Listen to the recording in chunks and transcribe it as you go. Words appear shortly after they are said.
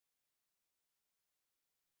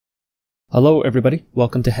Hello everybody,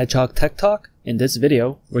 welcome to Hedgehog Tech Talk. In this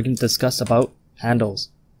video, we're going to discuss about handles,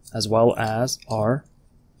 as well as our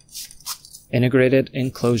integrated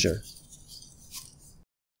enclosure.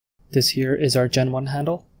 This here is our Gen 1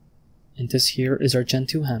 handle, and this here is our Gen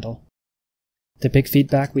 2 handle. The big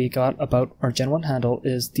feedback we got about our Gen 1 handle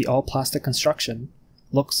is the all plastic construction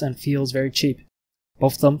looks and feels very cheap.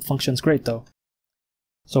 Both of them functions great though.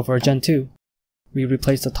 So for our Gen 2, we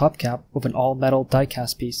replaced the top cap with an all metal die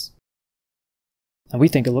cast piece. And we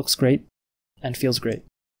think it looks great and feels great.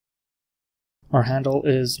 Our handle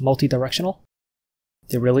is multi-directional.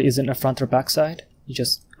 There really isn't a front or back side. You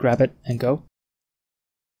just grab it and go.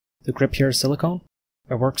 The grip here is silicone.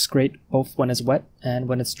 It works great both when it's wet and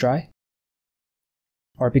when it's dry.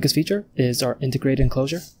 Our biggest feature is our integrated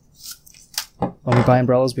enclosure. When we buy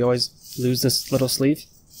umbrellas, we always lose this little sleeve.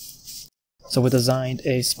 So we designed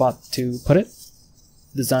a spot to put it.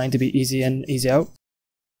 Designed to be easy in, easy out.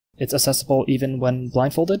 It's accessible even when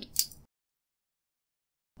blindfolded.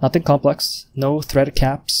 Nothing complex, no threaded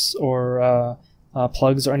caps or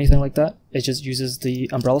plugs or anything like that. It just uses the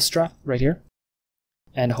umbrella strap right here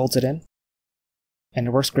and holds it in. And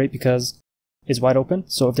it works great because it's wide open,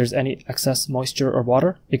 so if there's any excess moisture or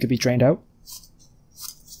water, it could be drained out.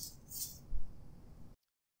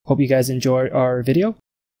 Hope you guys enjoy our video.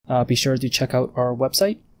 Be sure to check out our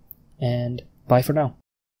website, and bye for now.